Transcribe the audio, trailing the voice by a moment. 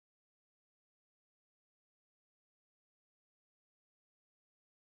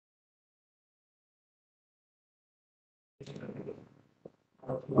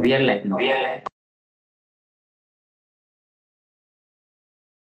We are live now.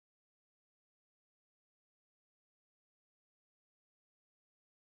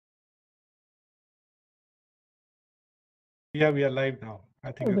 Yeah, we are live now.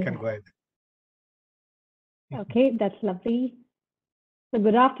 I think you We can are. go ahead. Okay, that's lovely. So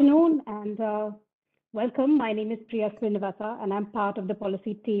good afternoon and welcome. My name is Priya Srinivasa and I'm part of the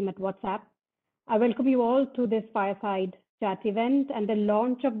policy team at WhatsApp. I welcome you all to this fireside chat event and the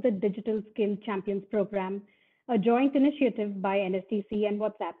launch of the Digital Skill Champions Program, a joint initiative by NSDC and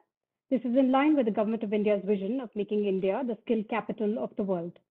WhatsApp. This is in line with the Government of India's vision of making India the skill capital of the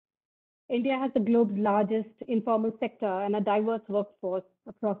world. India has the globe's largest informal sector and a diverse workforce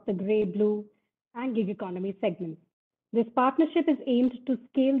across the grey, blue, and gig economy segments. This partnership is aimed to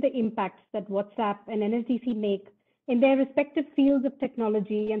scale the impacts that WhatsApp and NSDC make in their respective fields of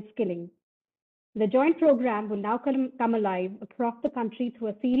technology and skilling. The joint program will now come alive across the country through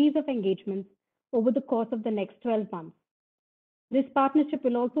a series of engagements over the course of the next 12 months. This partnership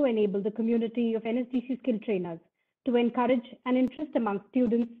will also enable the community of NSDC skill trainers to encourage an interest among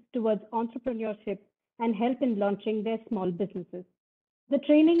students towards entrepreneurship and help in launching their small businesses. The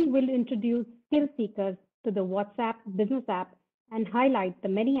training will introduce skill seekers to the WhatsApp business app and highlight the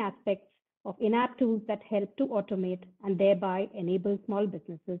many aspects of in-app tools that help to automate and thereby enable small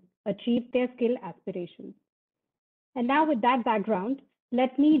businesses achieve their skill aspirations. And now with that background,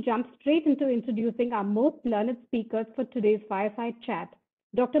 let me jump straight into introducing our most learned speakers for today's fireside chat.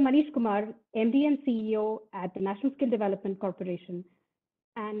 Dr. Manish Kumar, MD and CEO at the National Skill Development Corporation,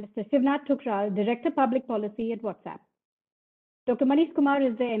 and Mr. Shivnath Thukral, Director Public Policy at WhatsApp. Dr. Manish Kumar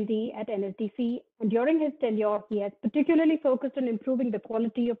is the MD at NSDC, and during his tenure, he has particularly focused on improving the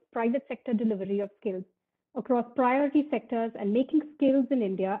quality of private sector delivery of skills across priority sectors and making skills in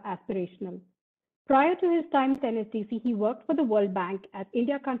India aspirational. Prior to his time at NSDC, he worked for the World Bank as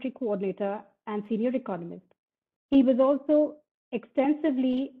India Country Coordinator and Senior Economist. He was also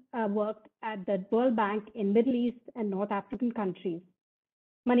extensively worked at the World Bank in Middle East and North African countries.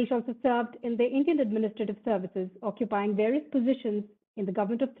 Manish also served in the Indian Administrative Services, occupying various positions in the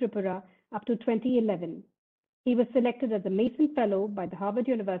government of Tripura up to 2011. He was selected as a Mason Fellow by the Harvard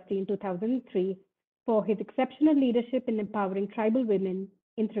University in 2003 for his exceptional leadership in empowering tribal women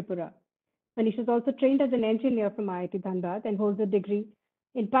in Tripura. Manish is also trained as an engineer from IIT Dhanbad and holds a degree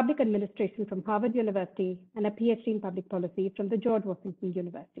in public administration from Harvard University and a PhD in public policy from the George Washington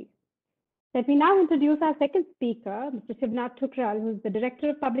University. Let me now introduce our second speaker, Mr. Shivnath Thukral, who is the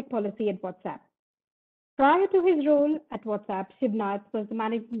Director of Public Policy at WhatsApp. Prior to his role at WhatsApp, Shivnath was the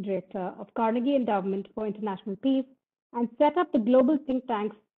Managing Director of Carnegie Endowment for International Peace and set up the global think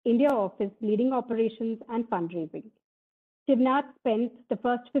tank's India office, leading operations and fundraising. Shivnath spent the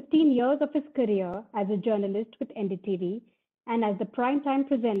first 15 years of his career as a journalist with NDTV and as the primetime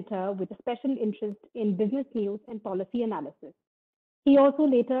presenter with a special interest in business news and policy analysis. He also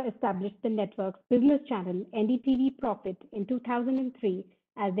later established the network's business channel, NDTV Profit, in 2003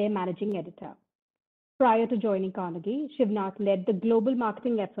 as their managing editor. Prior to joining Carnegie, Shivnath led the global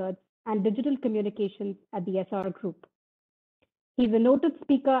marketing efforts and digital communications at the SR Group. He's a noted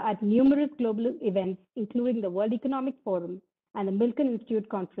speaker at numerous global events, including the World Economic Forum and the Milken Institute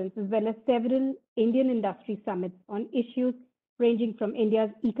Conference, as well as several Indian industry summits on issues ranging from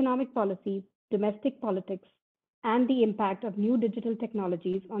India's economic policies, domestic politics, and the impact of new digital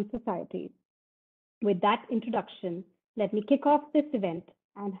technologies on society. With that introduction, let me kick off this event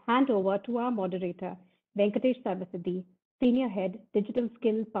and hand over to our moderator, Venkatesh Sarvasiddhi, Senior Head, Digital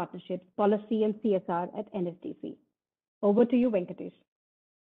Skills Partnerships, Policy and CSR at NSDC. Over to you, Venkatesh.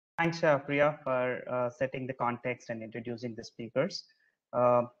 Thanks, Priya, for setting the context and introducing the speakers.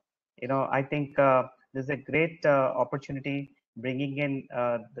 I think this is a great opportunity bringing in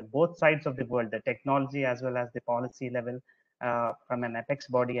both sides of the world, the technology as well as the policy level from an apex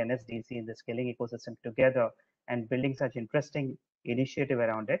body, NSDC, in the skilling ecosystem together and building such interesting initiative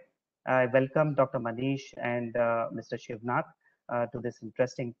around it. I welcome Dr. Manish and Mr. Shivnath to this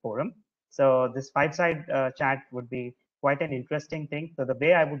interesting forum. So this five-side chat would be quite an interesting thing. So the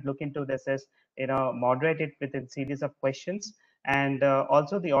way I would look into this is, moderate it with a series of questions, and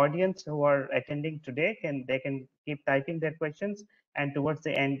also the audience who are attending today can keep typing their questions, and towards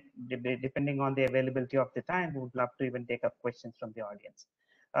the end, depending on the availability of the time, we would love to even take up questions from the audience.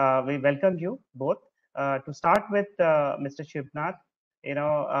 We welcome you both. To start with, Mr. Shivnath,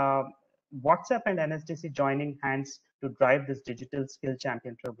 WhatsApp and NSDC joining hands to drive this digital skill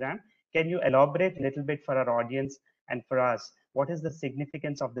champion program. Can you elaborate a little bit for our audience and for us, what is the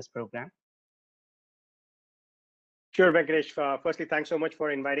significance of this program? Sure, Venkatesh. Firstly, thanks so much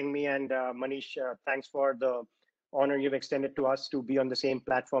for inviting me, and Manish, thanks for the honor you've extended to us to be on the same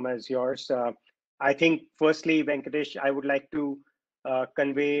platform as yours. I think, firstly, Venkatesh, I would like to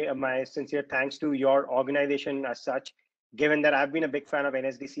convey my sincere thanks to your organization as such, given that I've been a big fan of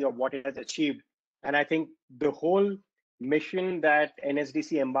NSDC, of what it has achieved. And I think the whole mission that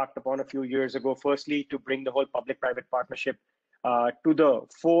NSDC embarked upon a few years ago, firstly, to bring the whole public-private partnership to the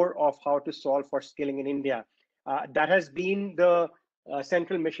fore of how to solve for skilling in India, that has been the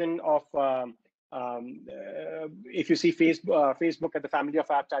central mission of, if you see Facebook at the family of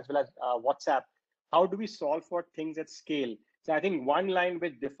apps, as well as WhatsApp, how do we solve for things at scale? So I think one line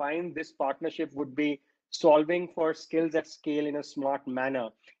which defines this partnership would be solving for skills at scale in a smart manner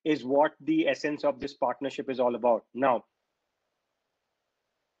is what the essence of this partnership is all about. Now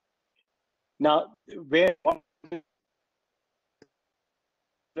where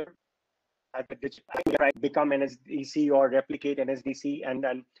become NSDC or replicate NSDC, and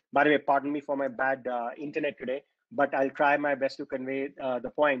by the way, pardon me for my bad internet today, but I'll try my best to convey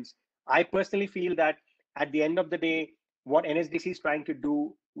the points. I personally feel that at the end of the day, what NSDC is trying to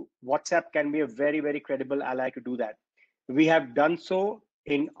do, WhatsApp can be a very, very credible ally to do that. We have done so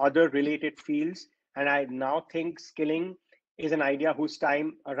in other related fields, and I now think skilling is an idea whose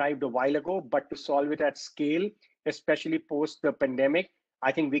time arrived a while ago, but to solve it at scale, especially post the pandemic,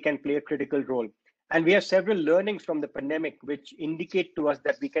 I think we can play a critical role. And we have several learnings from the pandemic which indicate to us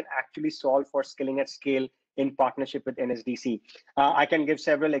that we can actually solve for skilling at scale in partnership with NSDC. I can give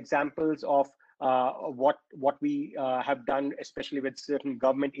several examples of what we have done, especially with certain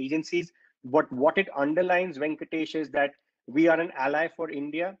government agencies. But what it underlines, Venkatesh, is that we are an ally for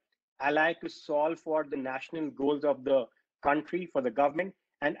India, ally to solve for the national goals of the country, for the government,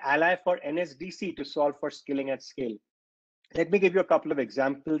 and ally for NSDC to solve for skilling at scale. Let me give you a couple of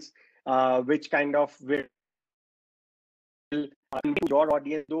examples which kind of will your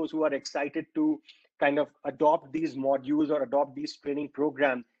audience, those who are excited to kind of adopt these modules or adopt these training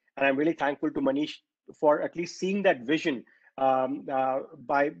programs. And I'm really thankful to Manish for at least seeing that vision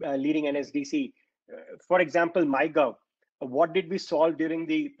by leading NSDC. For example, MyGov. What did we solve during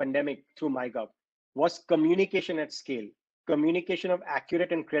the pandemic through MyGov? Was communication at scale, communication of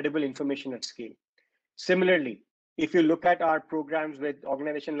accurate and credible information at scale. Similarly, if you look at our programs with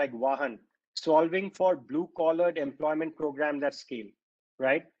organizations like Vahan, solving for blue-collared employment programs at scale,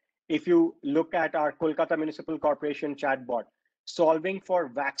 right? If you look at our Kolkata Municipal Corporation chatbot, solving for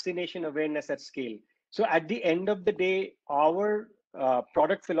vaccination awareness at scale. So at the end of the day, our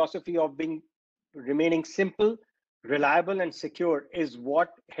product philosophy of remaining simple, reliable, and secure is what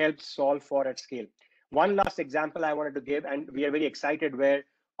helps solve for at scale. One last example I wanted to give, and we are very excited where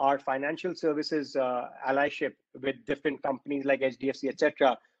our financial services allyship with different companies like HDFC,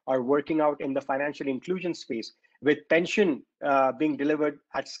 etc., are working out in the financial inclusion space, with pension being delivered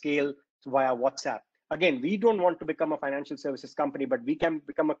at scale via WhatsApp. Again, we don't want to become a financial services company, but we can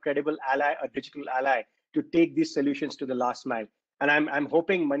become a credible ally, a digital ally, to take these solutions to the last mile. And I'm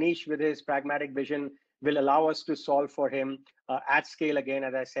hoping Manish, with his pragmatic vision, will allow us to solve for him at scale again,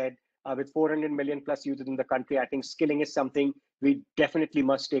 as I said, with 400 million plus users in the country. I think skilling is something we definitely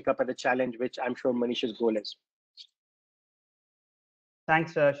must take up as a challenge, which I'm sure Manish's goal is.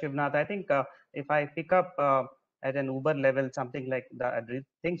 Thanks, Shivnath. I think if I pick up at an Uber level, something like the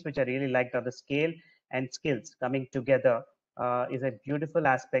things which I really liked are the scale and skills coming together is a beautiful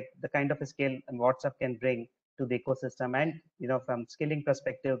aspect, the kind of a scale WhatsApp can bring to the ecosystem. And, you know, from skilling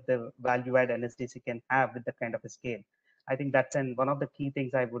perspective, the value add NSDC can have with that kind of a scale. I think that's one of the key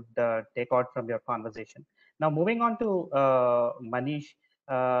things I would take out from your conversation. Now, moving on to Manish,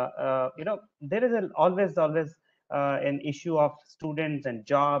 you know, there is always an issue of students and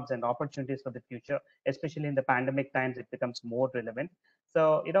jobs and opportunities for the future, especially in the pandemic times, it becomes more relevant.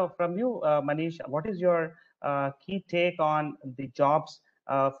 So, you know, from you, Manish, what is your key take on the jobs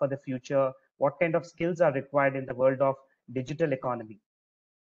for the future? What kind of skills are required in the world of digital economy?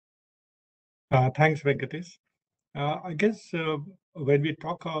 Thanks, Venkatesh. I guess when we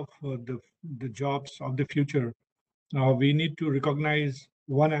talk of the jobs of the future, we need to recognize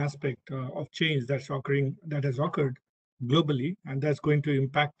one aspect of change that has occurred globally, and that's going to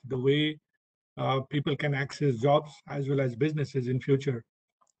impact the way people can access jobs as well as businesses in future,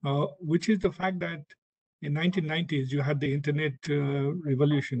 which is the fact that in 1990s you had the internet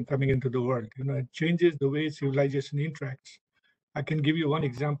revolution coming into the world. You know, it changes the way civilization interacts. I can give you one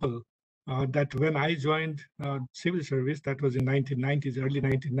example. That when I joined civil service, that was in 1990s, early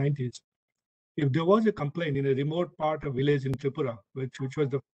 1990s, if there was a complaint in a remote part of village in Tripura, which was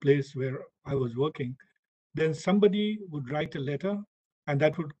the place where I was working, then somebody would write a letter and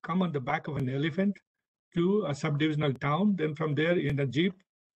that would come on the back of an elephant to a subdivisional town. Then from there in a jeep,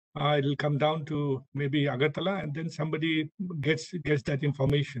 it'll come down to maybe Agartala, and then somebody gets that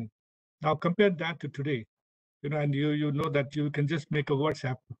information. Now compare that to today, and you know that you can just make a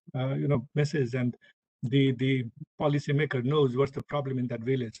WhatsApp, message, and the policymaker knows what's the problem in that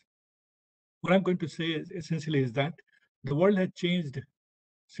village. What I'm going to say essentially is that the world has changed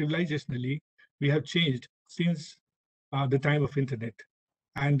civilizationally. We have changed since the time of internet.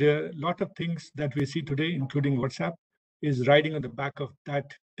 And a lot of things that we see today, including WhatsApp, is riding on the back of that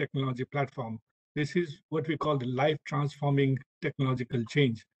technology platform. This is what we call the life transforming technological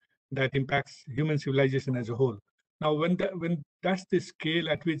change that impacts human civilization as a whole. Now, when that's the scale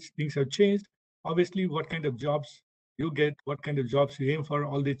at which things have changed, obviously what kind of jobs you get, what kind of jobs you aim for,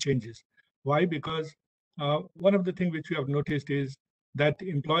 all the changes. Why? Because one of the things which we have noticed is that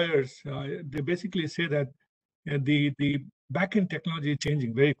employers, they basically say that the backend technology is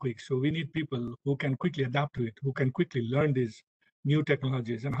changing very quick. So we need people who can quickly adapt to it, who can quickly learn these new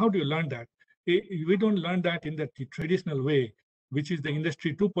technologies. And how do you learn that? We don't learn that in the traditional way, which is the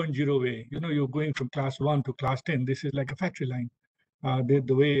industry 2.0 way. You're going from class 1 to class 10. This is like a factory line.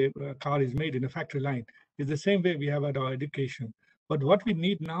 The way a car is made in a factory line is the same way we have at our education. But what we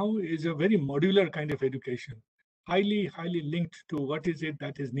need now is a very modular kind of education, highly linked to what is it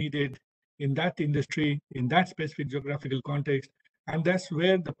that is needed in that industry, in that specific geographical context. And that's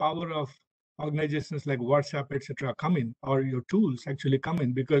where the power of organizations like WhatsApp, etc., come in, or your tools actually come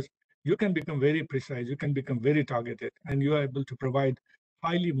in, because you can become very precise, you can become very targeted, and you are able to provide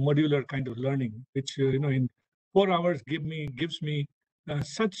highly modular kind of learning, which in 4 hours gives me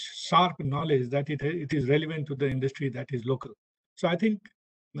such sharp knowledge that it is relevant to the industry that is local. So I think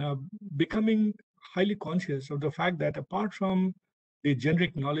becoming highly conscious of the fact that apart from the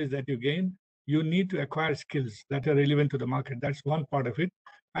generic knowledge that you gain, you need to acquire skills that are relevant to the market. That's one part of it.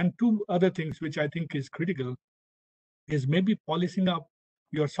 And two other things which I think is critical is maybe policing up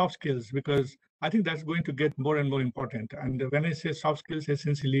your soft skills, because I think that's going to get more and more important. And when I say soft skills,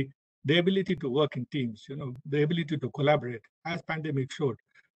 essentially the ability to work in teams, the ability to collaborate. As pandemic showed,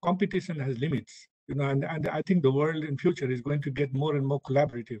 competition has limits, and I think the world in future is going to get more and more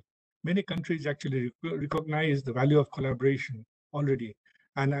collaborative. Many countries actually recognize the value of collaboration already,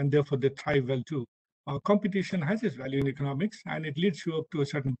 and therefore they thrive well too. Competition has its value in economics, and it leads you up to a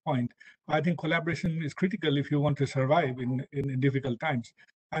certain point. I think collaboration is critical if you want to survive in difficult times.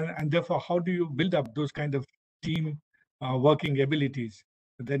 And therefore, how do you build up those kind of team working abilities?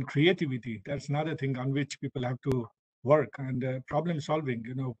 Then creativity, that's another thing on which people have to work, and problem solving,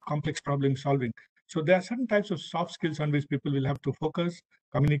 complex problem solving. So there are certain types of soft skills on which people will have to focus.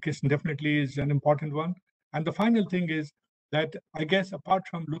 Communication definitely is an important one. And the final thing is that I guess apart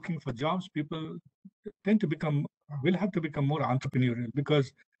from looking for jobs, people will have to become more entrepreneurial,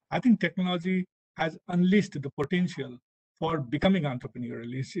 because I think technology has unleashed the potential for becoming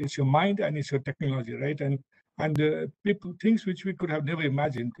entrepreneurial. It's your mind and it's your technology, right? And people, things which we could have never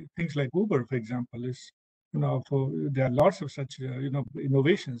imagined, things like Uber, for example, is there are lots of such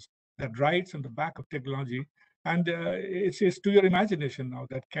innovations that rides on the back of technology, and it's to your imagination now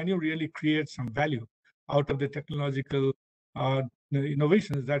that can you really create some value out of the technological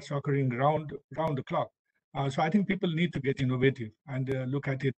innovations that's occurring round the clock. So I think people need to get innovative and look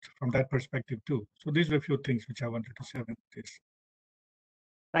at it from that perspective too. So these were a few things which I wanted to say about this.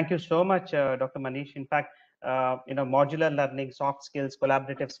 Thank you so much, Dr. Manish. In fact, modular learning, soft skills,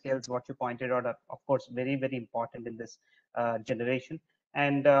 collaborative skills, what you pointed out are, of course, very, very important in this generation.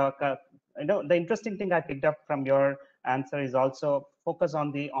 And the interesting thing I picked up from your answer is also focus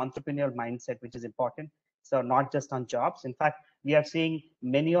on the entrepreneurial mindset, which is important. So not just on jobs. In fact, we are seeing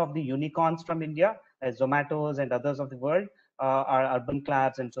many of the unicorns from India, Zomatos and others of the world, our Urban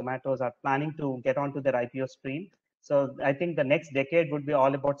Claps and Zomatos are planning to get onto their IPO stream. So I think the next decade would be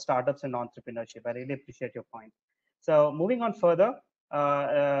all about startups and entrepreneurship. I really appreciate your point. So moving on further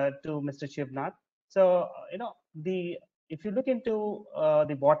to Mr. Shivnath. So, if you look into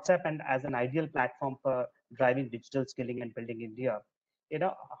the WhatsApp and as an ideal platform for driving digital skilling and building India,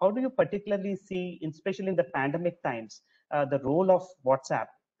 how do you particularly see, especially in the pandemic times, the role of WhatsApp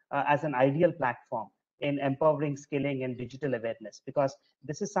as an ideal platform in empowering skilling and digital awareness? Because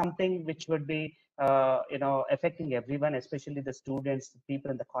this is something which would be affecting everyone, especially the students, the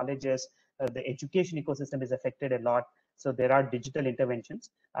people in the colleges. The education ecosystem is affected a lot. So there are digital interventions.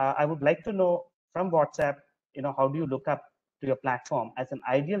 I would like to know from WhatsApp, how do you look up to your platform as an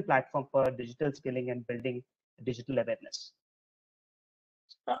ideal platform for digital skilling and building digital awareness?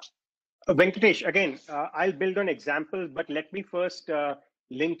 Venkatesh, again, I'll build on examples, but let me first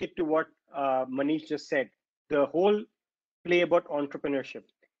link it to what Manish just said. The whole play about entrepreneurship.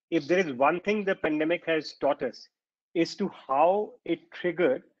 If there is one thing the pandemic has taught us, is to how it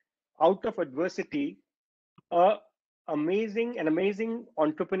triggered out of adversity, an amazing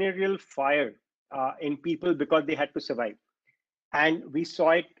entrepreneurial fire in people because they had to survive. And we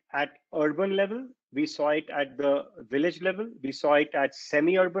saw it at urban level, we saw it at the village level, we saw it at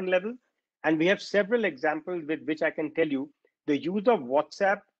semi-urban level, and we have several examples with which I can tell you the use of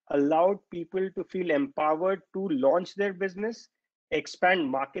WhatsApp allowed people to feel empowered to launch their business, expand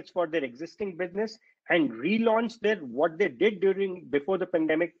markets for their existing business, and relaunch their what they did during before the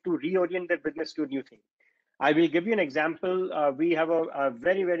pandemic to reorient their business to a new thing. I will give you an example. We have a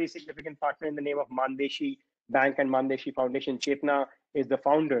very significant partner in the name of Mandeshi Bank and Mandeshi Foundation. Chetna is the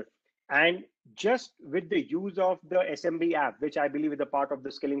founder. And just with the use of the SMB app, which I believe is a part of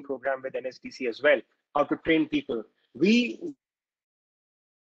the skilling program with NSDC as well, how to train people, we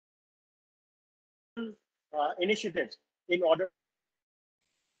initiatives in order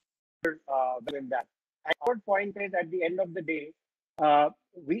doing that. And our point is, at the end of the day,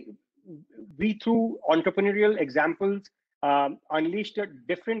 we through entrepreneurial examples unleashed a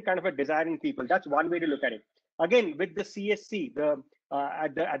different kind of a desire in people. That's one way to look at it. Again, with the CSC,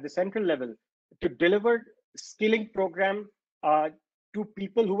 at the central level, to deliver skilling program to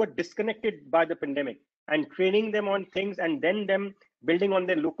people who were disconnected by the pandemic and training them on things, and then them building on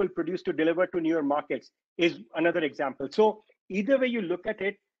their local produce to deliver to newer markets is another example. So either way you look at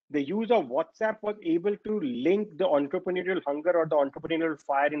it, the use of WhatsApp was able to link the entrepreneurial hunger or the entrepreneurial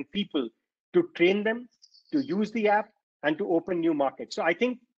fire in people to train them, to use the app, and to open new markets. So I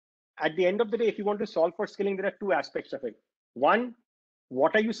think at the end of the day, if you want to solve for skilling, there are two aspects of it. One,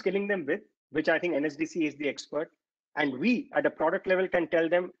 what are you skilling them with, which I think NSDC is the expert. And we at a product level can tell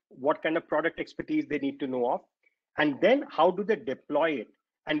them what kind of product expertise they need to know of. And then how do they deploy it?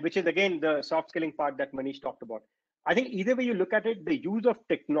 And which is again the soft skilling part that Manish talked about. I think either way you look at it, the use of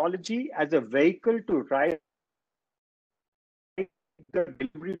technology as a vehicle to drive the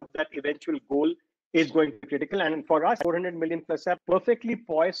delivery of that eventual goal is going to be critical. And for us, 400 million plus are perfectly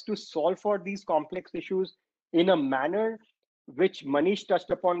poised to solve for these complex issues in a manner which Manish touched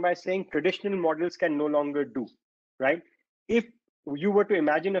upon by saying traditional models can no longer do, right? If you were to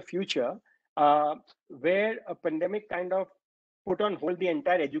imagine a future where a pandemic kind of put on hold the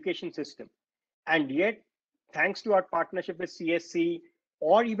entire education system, and yet thanks to our partnership with CSC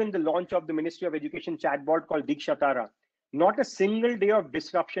or even the launch of the Ministry of Education chatbot called Dikshatara, not a single day of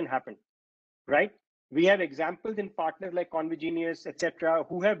disruption happened, right? We have examples in partners like Convigenius, etc.,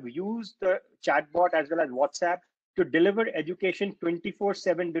 who have used the chatbot as well as WhatsApp to deliver education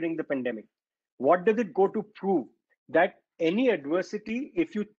 24/7 during the pandemic. What does it go to prove? That any adversity,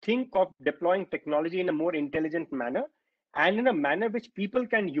 if you think of deploying technology in a more intelligent manner and in a manner which people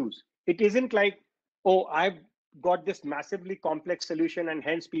can use, it isn't like, oh, I've got this massively complex solution and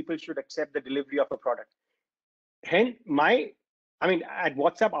hence people should accept the delivery of a product. Hence, at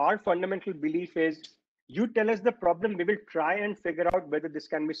WhatsApp, our fundamental belief is you tell us the problem, we will try and figure out whether this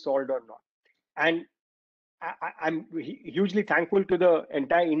can be solved or not. And I'm hugely thankful to the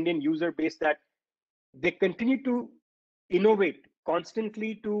entire Indian user base that they continue to innovate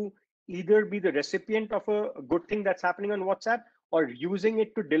constantly to either be the recipient of a good thing that's happening on WhatsApp or using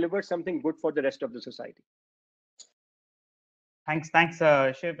it to deliver something good for the rest of the society. Thanks,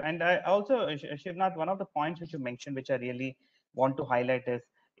 Shiv. And I also, Shivnath, one of the points which you mentioned, which I really want to highlight is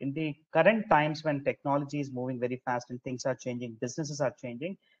in the current times when technology is moving very fast and things are changing, businesses are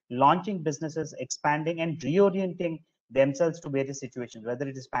changing, launching businesses, expanding and reorienting themselves to various situations, whether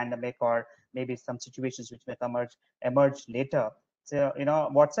it is pandemic or maybe some situations which may emerge later. So,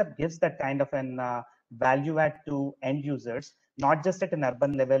 WhatsApp gives that kind of an value add to end users, not just at an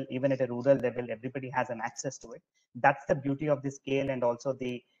urban level, even at a rural level, everybody has an access to it. That's the beauty of the scale and also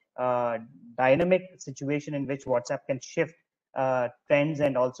the dynamic situation in which WhatsApp can shift trends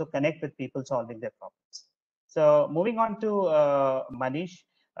and also connect with people solving their problems. So moving on to Manish,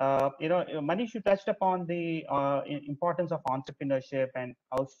 Manish, you touched upon the importance of entrepreneurship and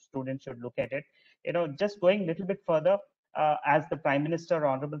how students should look at it. Just going a little bit further, as the Prime Minister,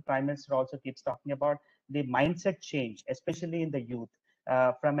 Honorable Prime Minister also keeps talking about the mindset change, especially in the youth,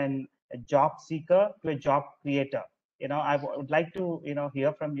 from a job seeker to a job creator. I would like to,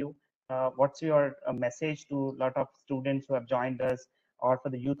 hear from you. What's your message to a lot of students who have joined us or for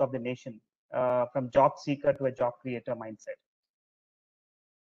the youth of the nation, from job seeker to a job creator mindset?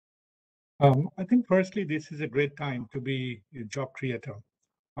 I think firstly, this is a great time to be a job creator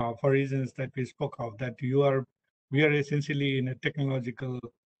for reasons that we spoke of, that we are essentially in a technological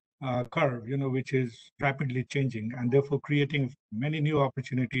curve, which is rapidly changing and therefore creating many new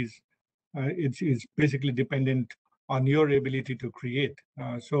opportunities. It's basically dependent on your ability to create.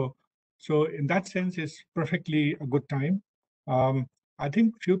 So in that sense, it's perfectly a good time. I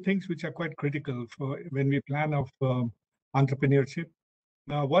think few things which are quite critical for when we plan of entrepreneurship.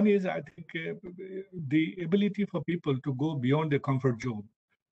 One is, I think, the ability for people to go beyond their comfort zone.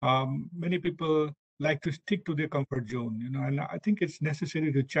 Many people like to stick to their comfort zone, and I think it's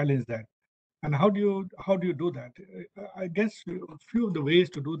necessary to challenge that. And how do you do that? I guess a few of the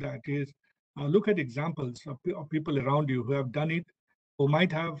ways to do that is look at examples of people around you who have done it, who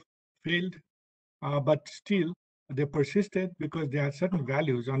might have failed, but still they persisted because they had certain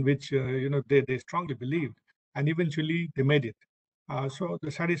values on which they strongly believed, and eventually they made it. So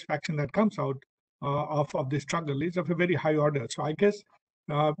the satisfaction that comes out of the struggle is of a very high order. So I guess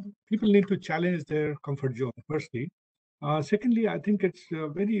uh, people need to challenge their comfort zone firstly. Secondly, I think it's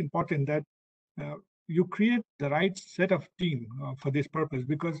very important that uh, you create the right set of team for this purpose,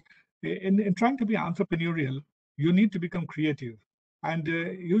 because in trying to be entrepreneurial, you need to become creative. And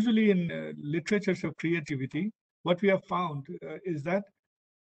usually in literatures of creativity, what we have found is that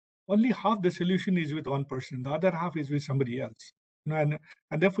only half the solution is with one person, the other half is with somebody else. And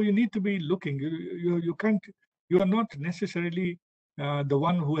therefore you need to be looking. You can't, you are not necessarily the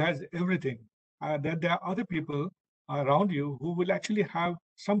one who has everything. That there are other people around you who will actually have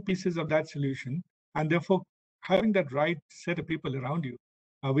some pieces of that solution, and therefore having that right set of people around you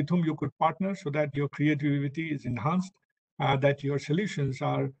with whom you could partner so that your creativity is enhanced, that your solutions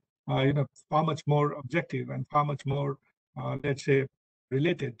are far much more objective and far much more, let's say,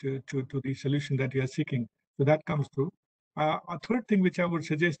 related to the solution that you are seeking. So that comes through. A third thing which I would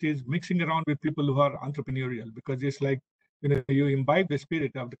suggest is mixing around with people who are entrepreneurial, because it's like, you imbibe the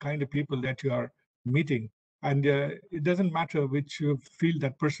spirit of the kind of people that you are meeting. And it doesn't matter which field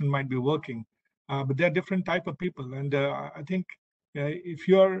that person might be working, but there are different type of people. And I think if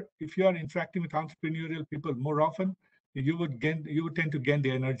you are interacting with entrepreneurial people more often, you would tend to gain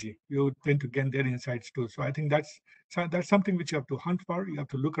their energy. You would tend to gain their insights too. So I think that's something which you have to hunt for. You have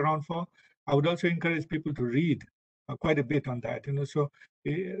to look around for. I would also encourage people to read quite a bit on that. So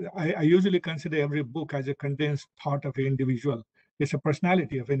I usually consider every book as a condensed thought of an individual. It's a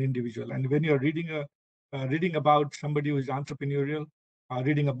personality of an individual. And when you're reading about somebody who is entrepreneurial,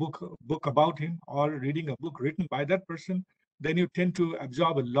 reading a book about him, or reading a book written by that person, then you tend to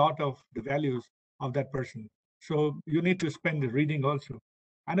absorb a lot of the values of that person. So you need to spend the reading also.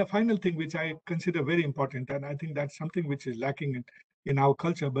 And a final thing which I consider very important, and I think that's something which is lacking in our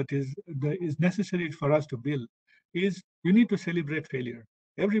culture, but is necessary for us to build, is you need to celebrate failure.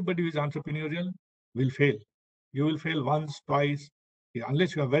 Everybody who is entrepreneurial will fail. You will fail once, twice. Yeah,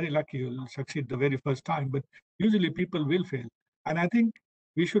 unless you are very lucky, you'll succeed the very first time. But usually people will fail. And I think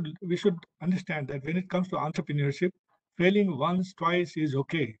we should understand that when it comes to entrepreneurship, failing once, twice is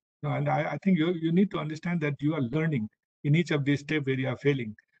okay. And I think you need to understand that you are learning in each of these steps where you are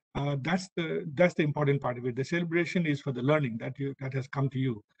failing. That's the important part of it. The celebration is for the learning that has come to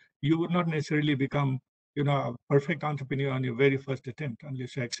you. You would not necessarily become a perfect entrepreneur on your very first attempt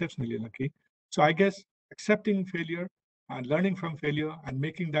unless you're exceptionally lucky. So I guess accepting failure and learning from failure and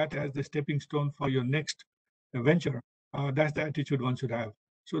making that as the stepping stone for your next venture, that's the attitude one should have.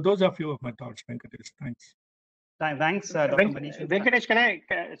 So those are a few of my thoughts, Venkatesh. Thanks. Thanks, Dr. Manish. Venkatesh,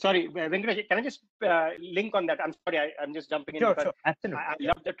 Venkatesh, can I just link on that? I'm sorry, I'm just jumping in. Sure, absolutely. I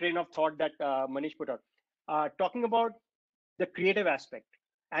love the train of thought that Manish put out. Talking about the creative aspect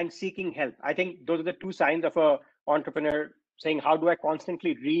and seeking help. I think those are the two signs of an entrepreneur saying, how do I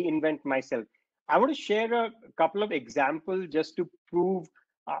constantly reinvent myself? I want to share a couple of examples just to prove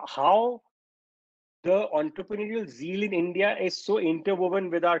how the entrepreneurial zeal in India is so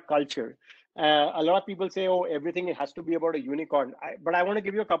interwoven with our culture. A lot of people say, oh, everything has to be about a unicorn. But I want to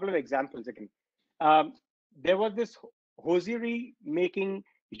give you a couple of examples again. There was this hosiery making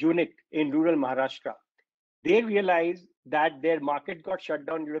unit in rural Maharashtra. They realized that their market got shut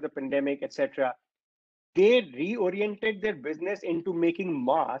down due to the pandemic, etc. They reoriented their business into making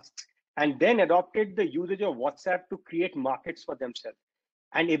masks and then adopted the usage of WhatsApp to create markets for themselves,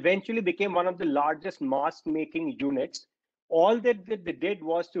 and eventually became one of the largest mask making units. All that they did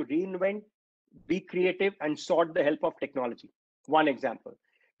was to reinvent, be creative, and sought the help of technology. One example.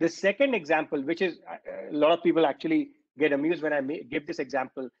 The second example, which is a lot of people actually get amused when I give this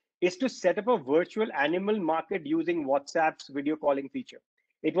example, is to set up a virtual animal market using WhatsApp's video calling feature.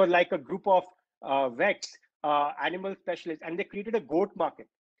 It was like a group of vets, animal specialists, and they created a goat market.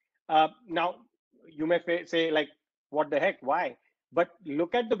 Now, you may say, like, what the heck, why? But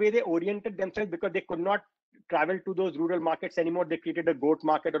look at the way they oriented themselves, because they could not travel to those rural markets anymore. They created a goat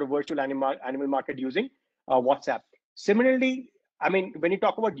market or a virtual animal market using WhatsApp. Similarly, I mean, when you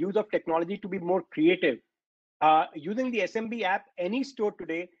talk about use of technology to be more creative, using the SMB app, any store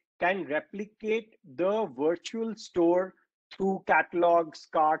today can replicate the virtual store through catalogs,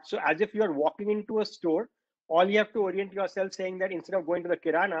 carts. So as if you're walking into a store, all you have to orient yourself saying that instead of going to the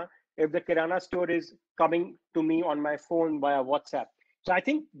Kirana, if the Kirana store is coming to me on my phone via WhatsApp. So I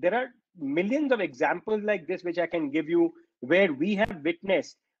think there are millions of examples like this, which I can give you, where we have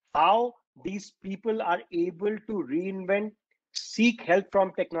witnessed how these people are able to reinvent, seek help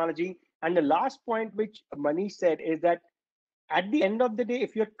from technology. And the last point, which Manish said, is that at the end of the day,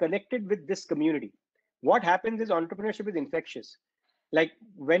 if you're connected with this community, what happens is entrepreneurship is infectious. Like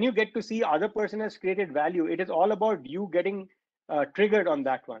when you get to see other person has created value, it is all about you getting triggered on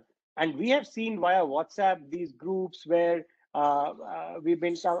that one. And we have seen via WhatsApp these groups where we've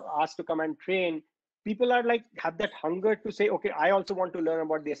been asked to come and train. People are like have that hunger to say, okay, I also want to learn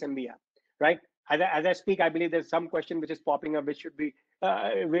about the SMB app, right? As I speak, I believe there's some question which is popping up, which should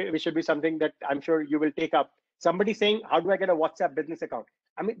be something that I'm sure you will take up. Somebody saying, how do I get a WhatsApp business account?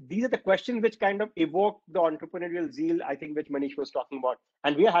 I mean, these are the questions which kind of evoke the entrepreneurial zeal, I think, which Manish was talking about.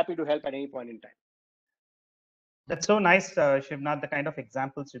 And we are happy to help at any point in time. That's so nice, Shivnath, the kind of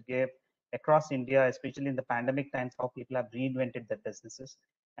examples you gave across India, especially in the pandemic times, how people have reinvented their businesses.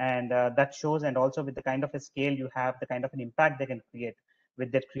 And that shows, and also with the kind of a scale you have, the kind of an impact they can create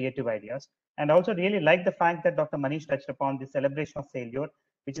with their creative ideas. And also really like the fact that Dr. Manish touched upon the celebration of failure,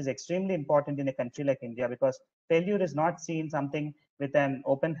 which is extremely important in a country like India, because failure is not seen something with an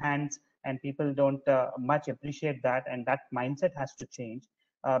open hands, and people don't much appreciate that. And that mindset has to change,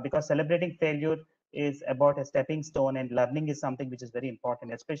 because celebrating failure is about a stepping stone, and learning is something which is very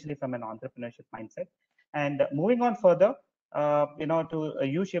important, especially from an entrepreneurship mindset. And moving on further, to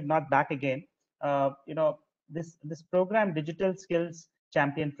you, Shivnath, back again, this program, Digital Skills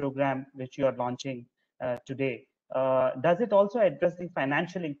Champion Program, which you are launching today, does it also address the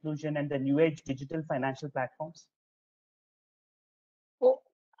financial inclusion and the new age digital financial platforms? Oh,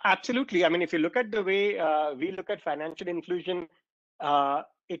 absolutely. I mean, if you look at the way we look at financial inclusion,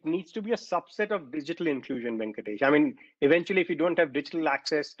 it needs to be a subset of digital inclusion, Venkatesh. I mean, eventually, if you don't have digital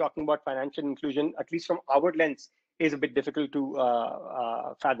access, talking about financial inclusion, at least from our lens, is a bit difficult to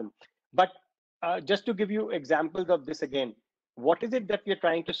fathom. But just to give you examples of this again, what is it that we are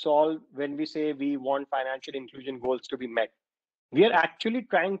trying to solve when we say we want financial inclusion goals to be met? We are actually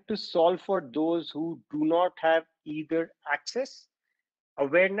trying to solve for those who do not have either access,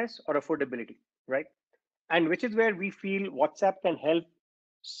 awareness, or affordability, right? And which is where we feel WhatsApp can help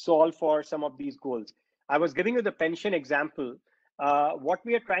solve for some of these goals. I was giving you the pension example. What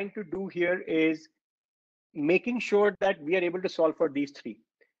we are trying to do here is making sure that we are able to solve for these three.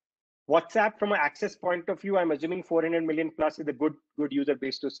 WhatsApp, from an access point of view, I'm assuming 400 million plus is a good user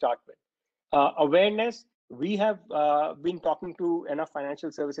base to start with. Awareness, we have been talking to enough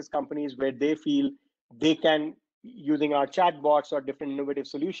financial services companies where they feel they can, using our chatbots or different innovative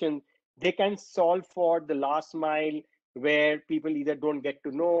solutions, they can solve for the last mile where people either don't get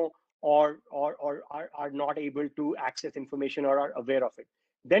to know or are not able to access information or are aware of it.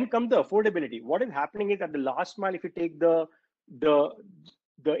 Then come the affordability. What is happening is at the last mile, if you take the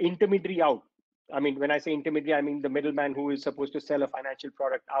intermediary out, I mean, when I say intermediary, I mean the middleman who is supposed to sell a financial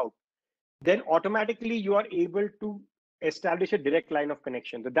product out, then automatically you are able to establish a direct line of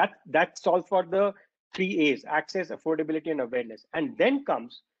connection. So that solves for the 3 A's: access, affordability, and awareness. And then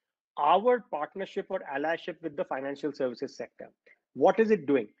comes our partnership or allyship with the financial services sector. What is it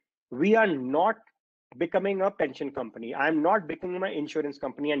doing? We are not becoming a pension company. I'm not becoming an insurance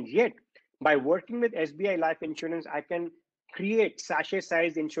company. And yet, by working with SBI Life Insurance, I can create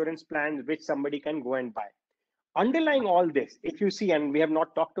sachet-sized insurance plans which somebody can go and buy. Underlying all this, if you see, and we have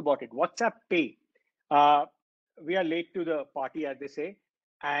not talked about it, WhatsApp Pay, we are late to the party, as they say,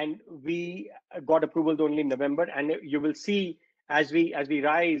 and we got approvals only in November. And you will see as we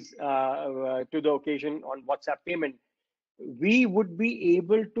rise to the occasion on WhatsApp payment, we would be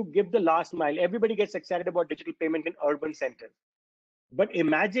able to give the last mile. Everybody gets excited about digital payment in urban centers. But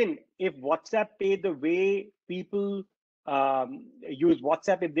imagine if WhatsApp Pay, the way people use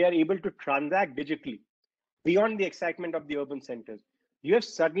WhatsApp, if they are able to transact digitally beyond the excitement of the urban centers. You have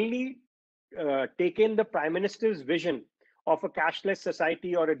suddenly taken the Prime Minister's vision of a cashless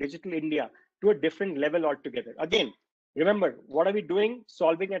society or a digital India to a different level altogether. Again, remember, what are we doing?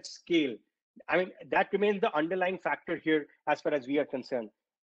 Solving at scale. I mean, that remains the underlying factor here as far as we are concerned.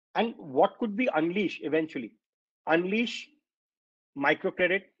 And what could be Unleash eventually? Unleash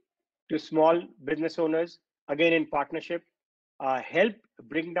microcredit to small business owners, again in partnership, help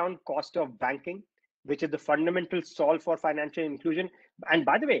bring down cost of banking, which is the fundamental solve for financial inclusion. And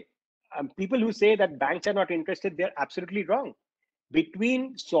by the way, people who say that banks are not interested, they're absolutely wrong.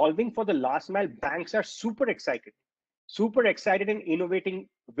 Between solving for the last mile, banks are super excited and innovating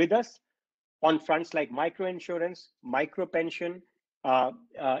with us. on fronts like micro insurance, micro pension,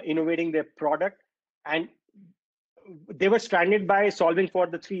 innovating their product. And they were stranded by solving for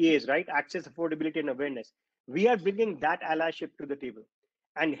the 3 A's, right? Access, affordability, and awareness. We are bringing that allyship to the table.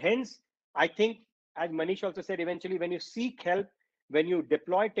 And hence, I think, as Manish also said, eventually, when you seek help, when you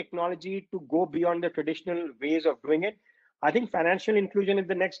deploy technology to go beyond the traditional ways of doing it, I think financial inclusion is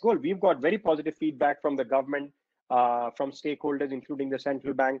the next goal. We've got very positive feedback from the government, from stakeholders, including the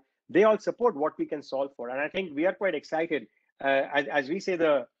central bank. They all support what we can solve for. And I think we are quite excited. As we say,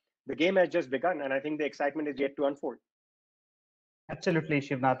 the game has just begun, and I think the excitement is yet to unfold. Absolutely,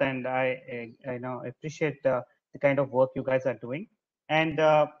 Shivnath, and I appreciate the kind of work you guys are doing, and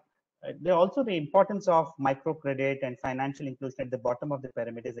there also the importance of microcredit and financial inclusion at the bottom of the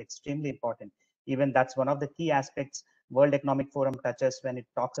pyramid is extremely important. Even that's one of the key aspects World Economic Forum touches when it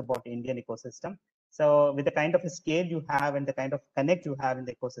talks about Indian ecosystem. So with the kind of a scale you have and the kind of connect you have in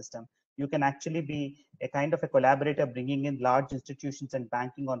the ecosystem, you can actually be a kind of a collaborator, bringing in large institutions and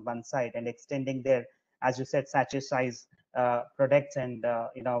banking on one side and extending their, as you said, sachet size products and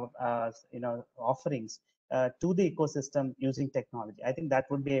offerings to the ecosystem using technology. I think that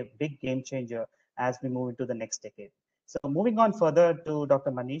would be a big game changer as we move into the next decade. So moving on further to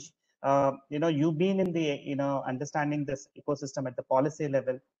Dr. Manish, you've been in the understanding this ecosystem at the policy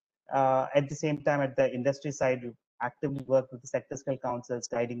level. At the same time, at the industry side, you actively work with the sector scale councils,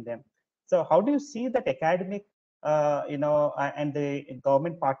 guiding them. So how do you see that academic, and the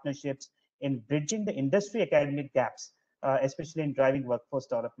government partnerships in bridging the industry academic gaps, especially in driving workforce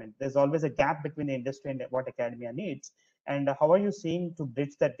development? There's always a gap between the industry and what academia needs. And how are you seeing to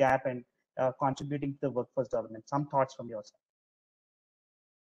bridge that gap and contributing to the workforce development? Some thoughts from your side.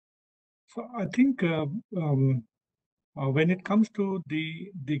 So I think when it comes to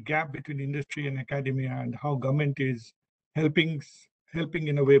the gap between industry and academia and how government is helping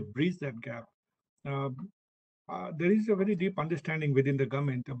in a way bridge that gap, there is a very deep understanding within the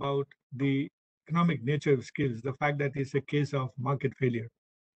government about the economic nature of skills, the fact that it's a case of market failure,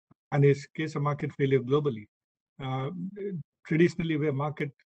 and it's a case of market failure globally. Traditionally, where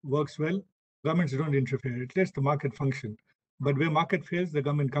market works well, governments don't interfere. It lets the market function. But where market fails, the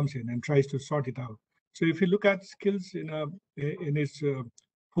government comes in and tries to sort it out. So if you look at skills in its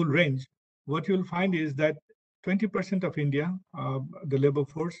full range, what you'll find is that 20% of India, the labor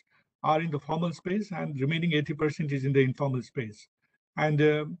force, are in the formal space, and remaining 80% is in the informal space. And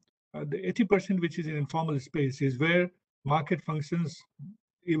the 80% which is in informal space is where market functions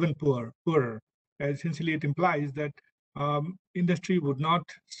even poorer. Essentially, it implies that industry would not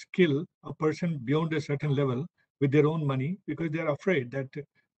skill a person beyond a certain level with their own money, because they're afraid that the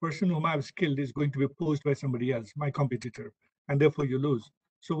person whom I have skilled is going to be poached by somebody else, my competitor, and therefore you lose.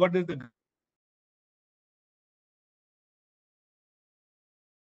 So what does the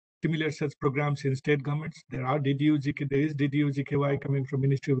similar such programs in state governments? There is DDU-GKY coming from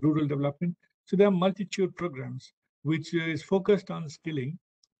Ministry of Rural Development. So there are multitude programs which is focused on skilling.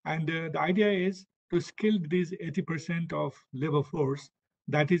 And the idea is to skill these 80% of labor force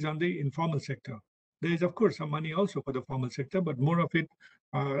that is on the informal sector. There is, of course, some money also for the formal sector, but more of it,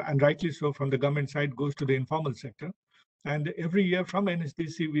 and rightly so from the government side, goes to the informal sector. And every year from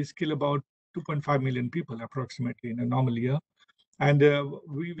NSDC, we skill about 2.5 million people approximately in a normal year. And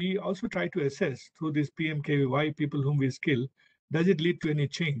we also try to assess through this PMKVY, people whom we skill, does it lead to any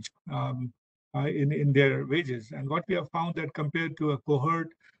change in their wages? And what we have found that compared to a cohort,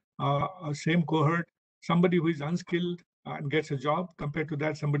 same cohort, somebody who is unskilled and gets a job, compared to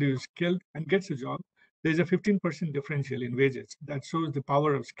that, somebody who is skilled and gets a job, there's a 15% differential in wages. That shows the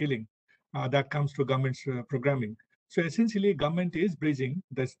power of skilling that comes to government's programming. So essentially, government is bridging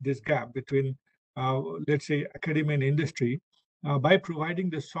this gap between, let's say, academia and industry, by providing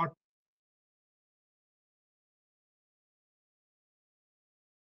the short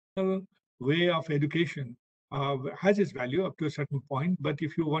way of education has its value up to a certain point. But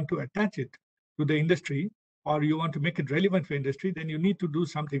if you want to attach it to the industry, or you want to make it relevant for industry, then you need to do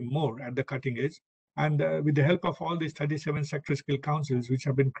something more at the cutting edge. And with the help of all these 37 sector skill councils, which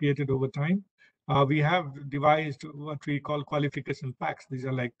have been created over time, we have devised what we call qualification packs. These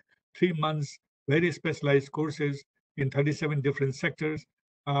are like 3 months, very specialized courses in 37 different sectors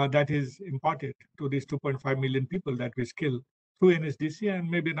that is imparted to these 2.5 million people that we skill through NSDC, and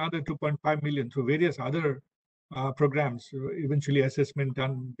maybe another 2.5 million through various other programs, eventually assessment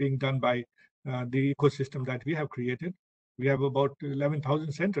being done by the ecosystem that we have created. We have about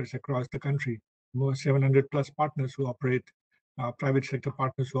 11,000 centers across the country, more 700 plus partners who operate, private sector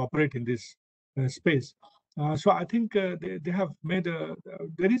partners who operate in this space. So I think they have made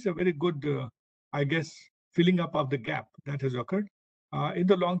there is a very good, I guess, filling up of the gap that has occurred. In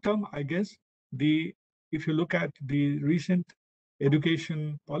the long term, I guess if you look at the recent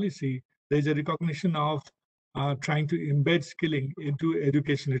education policy, there's a recognition of trying to embed skilling into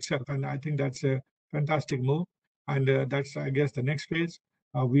education itself. And I think that's a fantastic move. And that's, I guess, the next phase.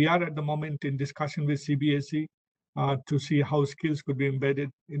 We are at the moment in discussion with CBSE to see how skills could be embedded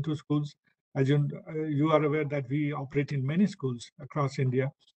into schools. As you are aware that we operate in many schools across India,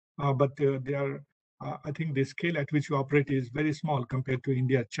 but they are, I think the scale at which we operate is very small compared to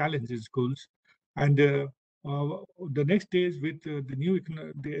India's challenges schools. And the next days with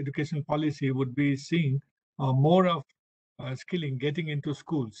the education policy would be seeing more of skilling getting into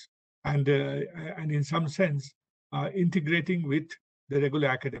schools and in some sense integrating with the regular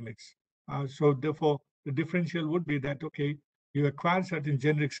academics. So therefore, the differential would be that, okay, you acquire certain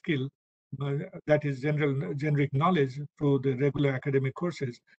generic skill, that is generic knowledge through the regular academic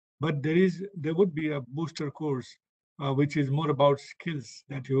courses, but there would be a booster course which is more about skills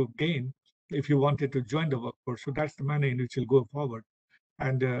that you gain if you wanted to join the workforce. So that's the manner in which we'll go forward.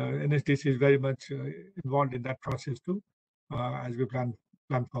 And NSDC is very much involved in that process too, as we plan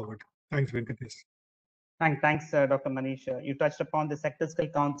forward. Thanks, Venkatesh. Thanks, Dr. Manish. You touched upon the sector skill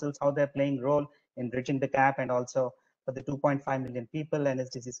councils, how they're playing role in bridging the gap, and also for the 2.5 million people,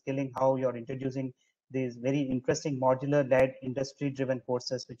 NSDC skilling, how you're introducing these very interesting modular-led industry-driven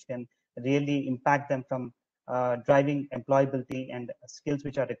courses, which can really impact them from driving employability and skills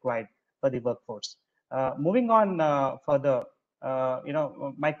which are required for the workforce. Moving on further,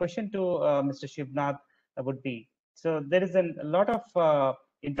 my question to Mr. Shivnath would be, so there is a lot of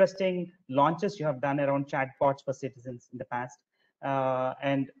interesting launches you have done around chatbots for citizens in the past,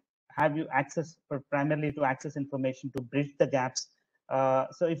 and have you access primarily to access information to bridge the gaps.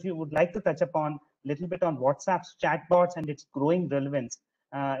 So if you would like to touch upon a little bit on WhatsApp's chatbots and its growing relevance,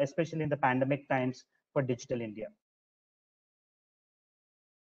 especially in the pandemic times for Digital India.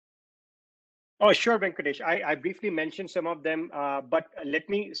 Oh, sure, Venkatesh. I briefly mentioned some of them, but let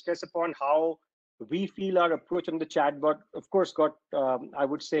me stress upon how we feel our approach on the chatbot, of course, got, I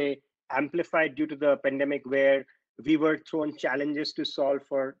would say, amplified due to the pandemic, where we were thrown challenges to solve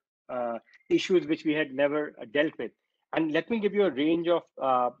for issues which we had never dealt with. And let me give you a range of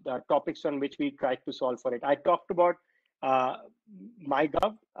topics on which we tried to solve for it. I talked about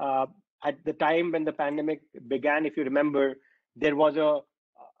MyGov. At the time when the pandemic began, if you remember, there was a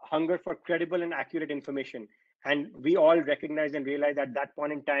hunger for credible and accurate information. And we all recognize and realize at that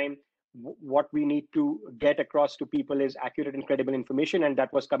point in time, what we need to get across to people is accurate and credible information, and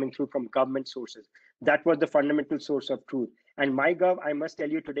that was coming through from government sources. That was the fundamental source of truth. And MyGov, I must tell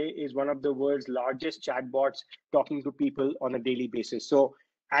you today, is one of the world's largest chatbots talking to people on a daily basis. So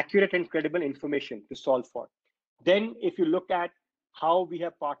accurate and credible information to solve for. Then if you look at how we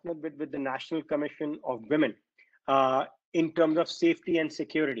have partnered with the National Commission of Women in terms of safety and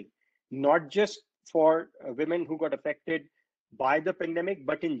security, not just for women who got affected by the pandemic,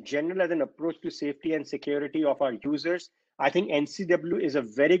 but in general as an approach to safety and security of our users. I think NCW is a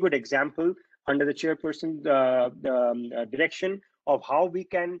very good example under the chairperson's direction of how we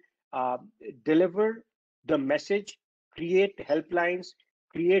can deliver the message, create helplines,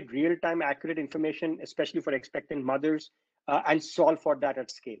 create real-time accurate information, especially for expectant mothers, and solve for that at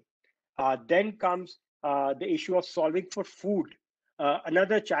scale. Then comes the issue of solving for food,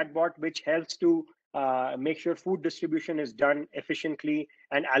 another chatbot which helps to make sure food distribution is done efficiently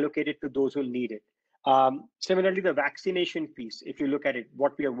and allocated to those who need it. Similarly, the vaccination piece, if you look at it,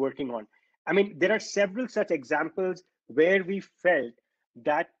 what we are working on. I mean, there are several such examples where we felt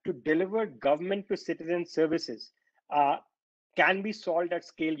that to deliver government to citizen services can be solved at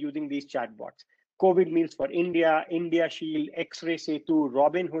scale using these chatbots. COVID Meals for India, India Shield, X-Ray Setu,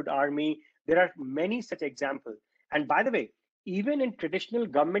 Robin Hood Army. There are many such examples. And by the way, even in traditional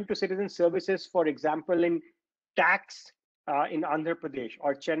government to citizen services, for example, in tax in Andhra Pradesh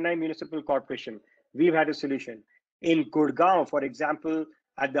or Chennai Municipal Corporation, we've had a solution. In Gurgaon, for example,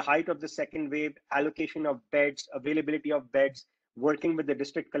 at the height of the second wave, allocation of beds, availability of beds, working with the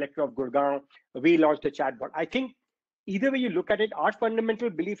district collector of Gurgaon, we launched a chatbot. I think either way you look at it, our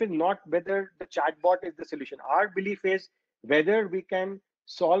fundamental belief is not whether the chatbot is the solution. Our belief is whether we can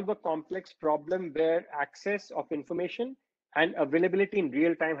solve a complex problem where access of information and availability in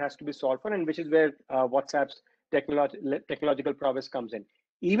real time has to be solved for, and which is where WhatsApp's technological prowess comes in.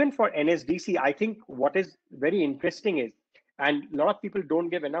 Even for NSDC, I think what is very interesting is, and a lot of people don't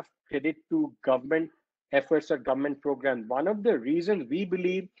give enough credit to government efforts or government programs. One of the reasons we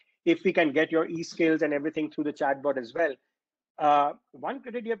believe, if we can get your e-skills and everything through the chatbot as well, one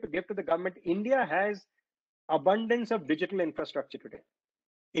credit you have to give to the government, India has abundance of digital infrastructure today.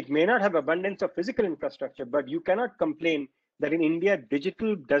 It may not have abundance of physical infrastructure, but you cannot complain that in India,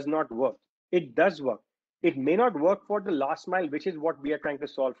 digital does not work. it does work. It may not work for the last mile, which is what we are trying to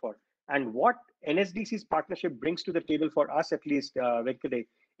solve for. And what NSDC's partnership brings to the table for us, at least, Venkade,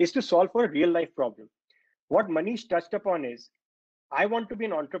 is to solve for a real life problem. What Manish touched upon is, I want to be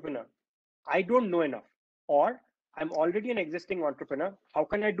an entrepreneur. I don't know enough, or I'm already an existing entrepreneur. How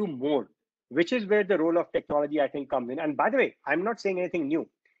can I do more? Which is where the role of technology, I think, comes in. And by the way, I'm not saying anything new.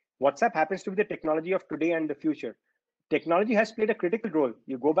 WhatsApp happens to be the technology of today and the future. Technology has played a critical role.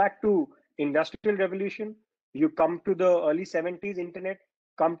 You go back to industrial revolution, you come to the early 70s internet,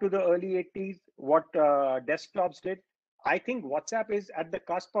 come to the early 80s, what desktops did. I think WhatsApp is at the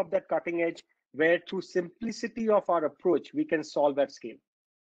cusp of that cutting edge where through simplicity of our approach, we can solve at scale.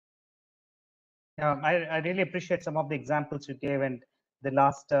 I really appreciate some of the examples you gave and the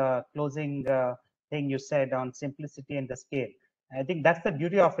last closing thing you said on simplicity and the scale. I think that's the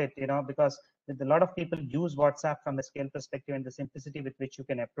beauty of it, because a lot of people use WhatsApp from a scale perspective, and the simplicity with which you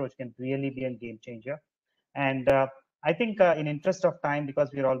can approach can really be a game changer. And I think in interest of time, because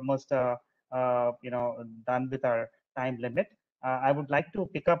we're almost done with our time limit, I would like to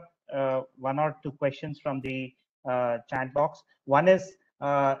pick up one or two questions from the chat box. One is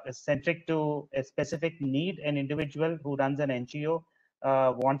centric to a specific need. An individual who runs an NGO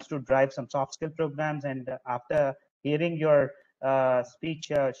wants to drive some soft skill programs, and after hearing your speech,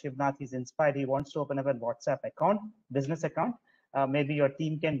 Shivnath, he's inspired. He wants to open up a WhatsApp account, business account. Maybe your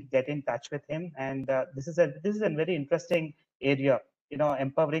team can get in touch with him. And this is a very interesting area,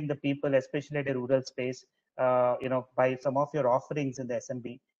 empowering the people, especially at a rural space, by some of your offerings in the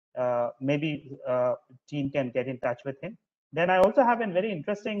SMB. Maybe team can get in touch with him. Then I also have a very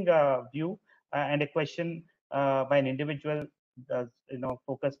interesting view and a question by an individual,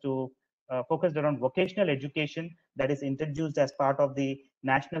 focused around vocational education that is introduced as part of the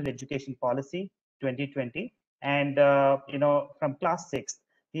National Education Policy 2020. And, from class 6,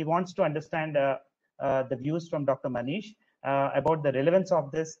 he wants to understand the views from Dr. Manish about the relevance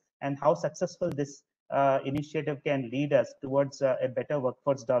of this and how successful this initiative can lead us towards a better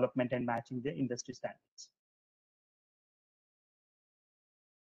workforce development and matching the industry standards.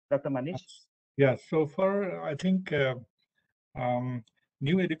 Dr. Manish? Yeah, so for, I think,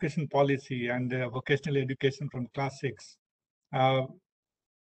 new education policy and vocational education from class 6,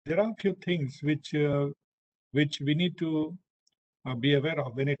 there are a few things which we need to be aware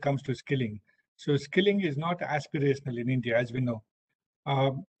of when it comes to skilling. So skilling is not aspirational in India, as we know.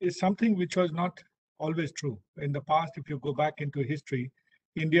 It's something which was not always true. In the past, if you go back into history,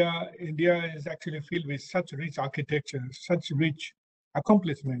 India is actually filled with such rich architecture, such rich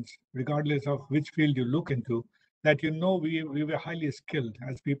accomplishments, regardless of which field you look into, that we were highly skilled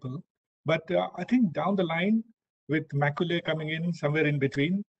as people. But I think down the line, with Macaulay coming in somewhere in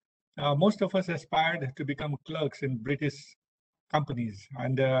between, most of us aspired to become clerks in British companies,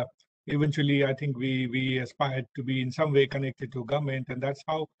 and eventually, I think we aspired to be in some way connected to government, and that's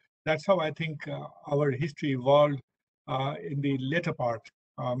how I think our history evolved in the later part.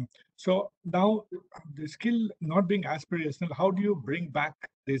 So now, the skill not being aspirational, how do you bring back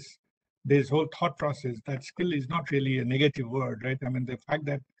this whole thought process that skill is not really a negative word, right? I mean, the fact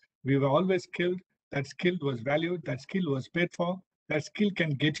that we were always skilled, that skill was valued, that skill was paid for, that skill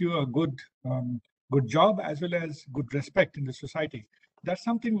can get you a good job as well as good respect in the society. That's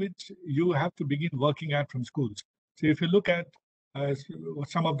something which you have to begin working at from schools. So if you look at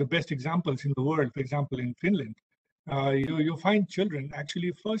some of the best examples in the world, for example, in Finland, you find children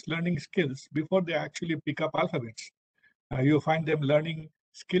actually first learning skills before they actually pick up alphabets. You find them learning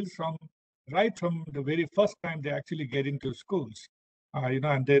skills right from the very first time they actually get into schools,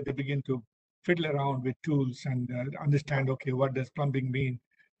 and they begin to fiddle around with tools and understand, okay, what does plumbing mean?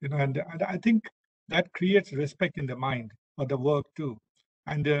 And I think that creates respect in the mind for the work too.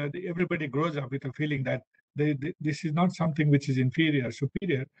 And everybody grows up with a feeling that this is not something which is inferior,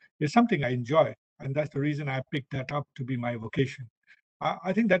 superior. It's something I enjoy. And that's the reason I picked that up to be my vocation.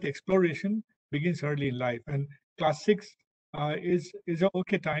 I think that exploration begins early in life. And class 6 is an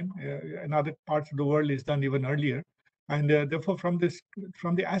okay time. In other parts of the world is done even earlier. And therefore, from the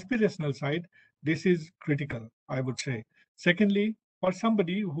aspirational side, this is critical, I would say. Secondly, for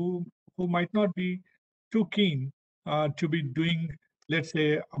somebody who might not be too keen to be doing, let's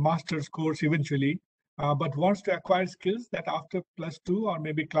say, a master's course eventually, but wants to acquire skills that after +2 or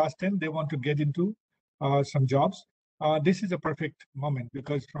maybe class 10, they want to get into some jobs. This is a perfect moment,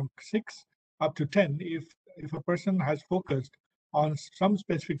 because from 6 up to 10, if a person has focused on some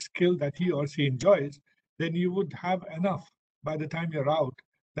specific skill that he or she enjoys, then you would have enough by the time you're out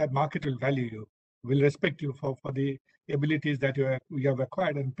that market will value you, will respect you for the abilities that you have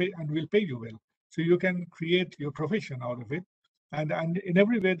acquired, and will pay you well. So you can create your profession out of it. And in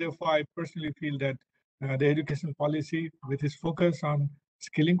every way, therefore, I personally feel that the education policy, with its focus on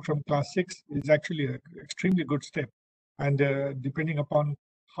skilling from class 6, is actually an extremely good step. And depending upon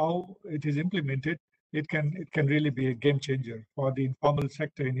how it is implemented, it can really be a game changer for the informal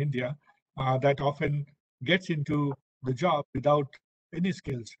sector in India that often gets into the job without any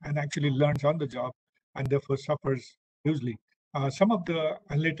skills and actually learns on the job and therefore suffers hugely. Some of the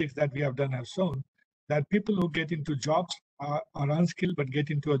analytics that we have done have shown that people who get into jobs are unskilled but get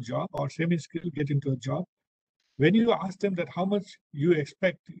into a job, or semi-skilled get into a job. When you ask them that how much you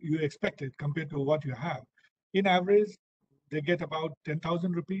expected compared to what you have, in average, they get about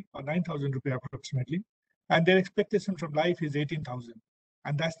 10,000 rupee or 9,000 rupee approximately, and their expectation from life is 18,000.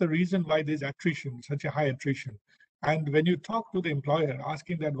 And that's the reason why there's attrition, such a high attrition. And when you talk to the employer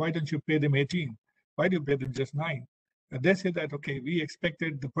asking that, why don't you pay them 18? Why do you pay them just 9? They say that, okay, we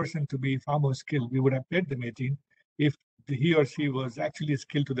expected the person to be far more skilled. We would have paid them 18 if he or she was actually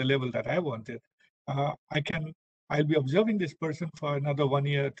skilled to the level that I wanted. I'll be observing this person for another 1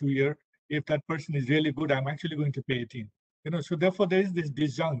 year, 2 years. If that person is really good, I'm actually going to pay 18. So therefore there is this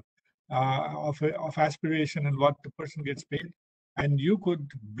disjunct of aspiration and what the person gets paid. And you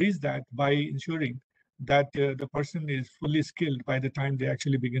could breeze that by ensuring that the person is fully skilled by the time they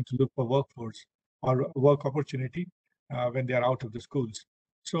actually begin to look for workforce or work opportunity when they are out of the schools.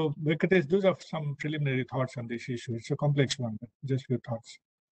 So Venkatesh, those are some preliminary thoughts on this issue. It's a complex one, but just few thoughts.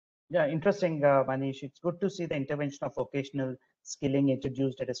 Yeah, interesting, Manish. It's good to see the intervention of vocational skilling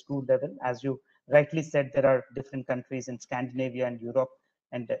introduced at a school level. As you rightly said, there are different countries in Scandinavia and Europe,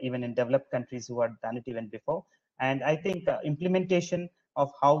 and even in developed countries who have done it even before. And I think implementation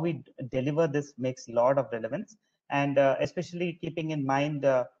of how we deliver this makes a lot of relevance, and especially keeping in mind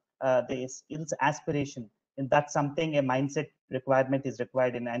the skills aspiration. And that's something a mindset requirement is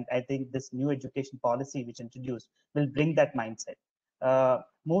required in. And I think this new education policy which introduced will bring that mindset.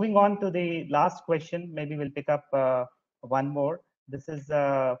 Moving on to the last question, maybe we'll pick up one more. This is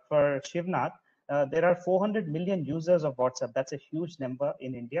for Shivnath. There are 400 million users of WhatsApp. That's a huge number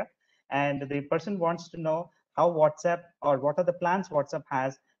in India. And the person wants to know how WhatsApp, or what are the plans WhatsApp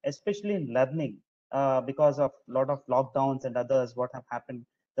has, especially in learning, because of a lot of lockdowns and others, what have happened.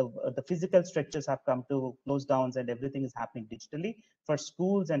 The physical structures have come to close downs and everything is happening digitally. For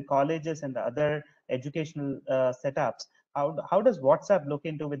schools and colleges and the other educational setups, how does WhatsApp look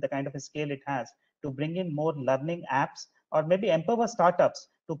into, with the kind of a scale it has, to bring in more learning apps, or maybe empower startups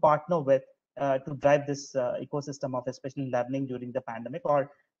to partner with to drive this ecosystem of especially learning during the pandemic, or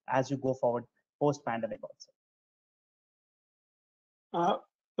as you go forward post-pandemic also?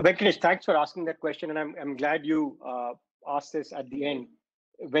 Venkatesh, thanks for asking that question, and I'm glad you asked this at the end.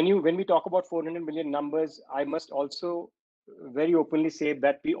 When we talk about 400 million numbers, I must also very openly say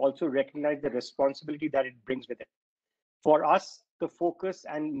that we also recognize the responsibility that it brings with it. For us, the focus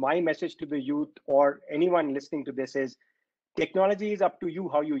and my message to the youth or anyone listening to this is, technology is up to you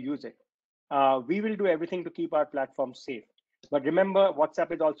how you use it. We will do everything to keep our platform safe. But remember,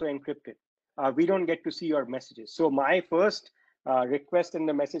 WhatsApp is also encrypted. We don't get to see your messages. So my first request and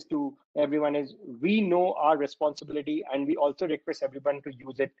the message to everyone is, we know our responsibility, and we also request everyone to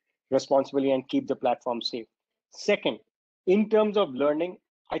use it responsibly and keep the platform safe. Second, in terms of learning,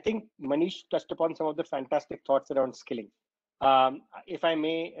 I think Manish touched upon some of the fantastic thoughts around skilling. If I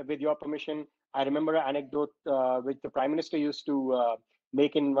may, with your permission, I remember an anecdote which the Prime Minister used to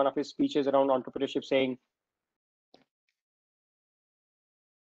make in one of his speeches around entrepreneurship, saying,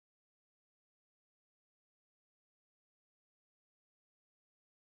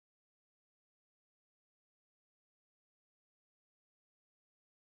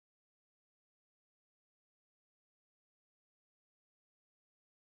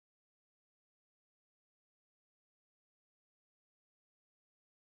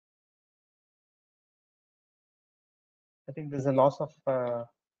 I think there's a loss of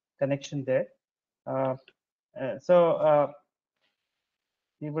connection there.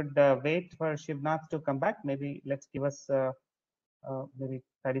 We would wait for Shivnath to come back. Maybe let's give us maybe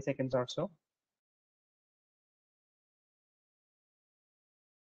 30 seconds or so.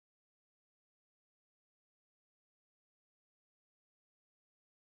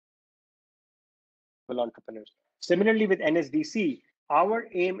 entrepreneurs. Similarly, with NSDC, our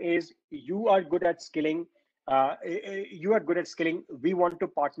aim is, you are good at skilling. We want to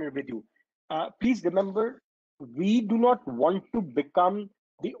partner with you. Please remember, we do not want to become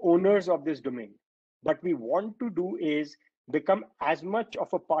the owners of this domain. What we want to do is become as much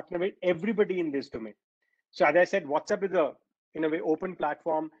of a partner with everybody in this domain. So as I said, WhatsApp is in a way, open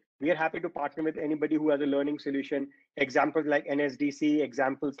platform. We are happy to partner with anybody who has a learning solution. Examples like NSDC,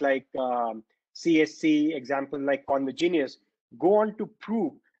 examples like CSC, examples like Convergenius. go on to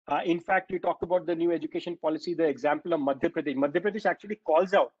prove. In fact, you talked about the new education policy, the example of Madhya Pradesh. Madhya Pradesh actually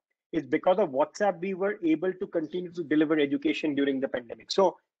calls out, it's because of WhatsApp we were able to continue to deliver education during the pandemic.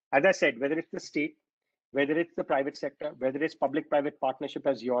 So as I said, whether it's the state, whether it's the private sector, whether it's public-private partnership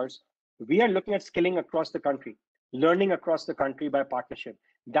as yours, we are looking at skilling across the country, learning across the country by partnership.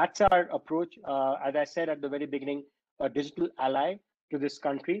 That's our approach. As I said at the very beginning, a digital ally to this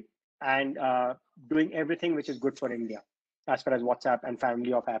country, and doing everything which is good for India as far as WhatsApp and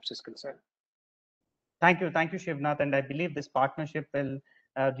family of apps is concerned. Thank you, Shivnath, and I believe this partnership will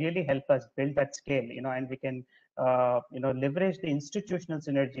really help us build that scale, and we can, leverage the institutional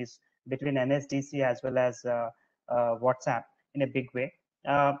synergies between NSDC as well as WhatsApp in a big way.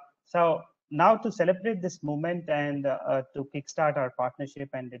 So now to celebrate this moment and to kickstart our partnership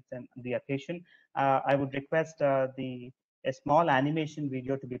and the occasion, I would request a small animation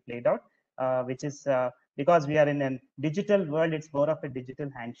video to be played out, which is because we are in a digital world, it's more of a digital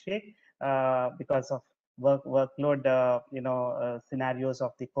handshake because of workload, scenarios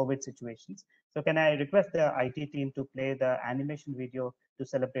of the COVID situations. So can I request the IT team to play the animation video to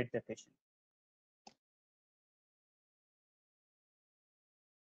celebrate the occasion?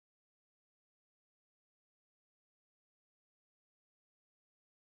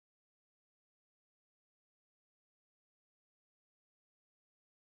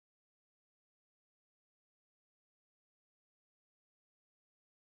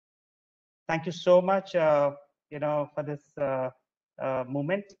 Thank you so much, for this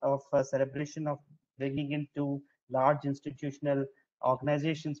moment of celebration of bringing into large institutional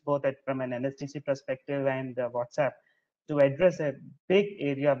organizations, both from an NSDC perspective and WhatsApp, to address a big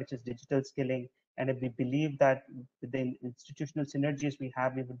area, which is digital skilling. And we believe that with the institutional synergies we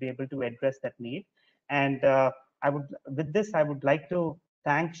have, we would be able to address that need. And with this, I would like to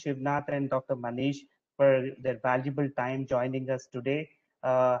thank Shivnath and Dr. Manish for their valuable time joining us today.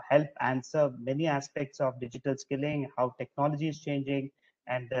 Help answer many aspects of digital skilling, how technology is changing,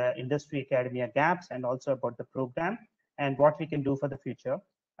 and the industry academia gaps, and also about the program and what we can do for the future.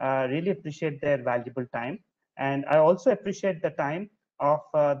 Really appreciate their valuable time. And I also appreciate the time of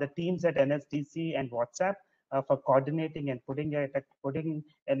the teams at NSDC and WhatsApp for coordinating and putting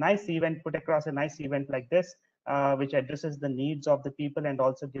a nice event, put across a nice event like this, which addresses the needs of the people and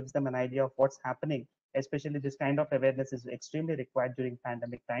also gives them an idea of what's happening. Especially this kind of awareness is extremely required during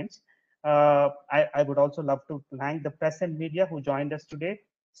pandemic times. I would also love to thank the press and media who joined us today,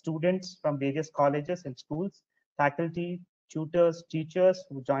 students from various colleges and schools, faculty, tutors, teachers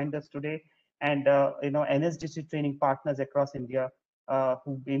who joined us today, and NSDC training partners across India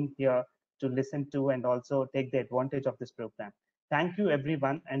who've been here to listen to and also take the advantage of this program. Thank you,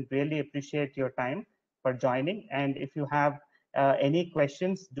 everyone, and really appreciate your time for joining. And if you have any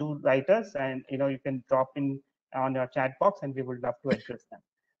questions, do write us, and you can drop in on your chat box, and we would love to address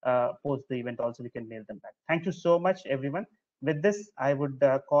them. Post the event also, we can mail them back. Thank you so much, everyone. With this, I would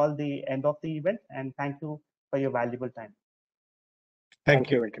call the end of the event, and thank you for your valuable time.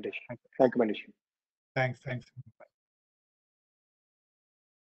 Thank you, Venkatesh. Thank you, Manish. Thanks.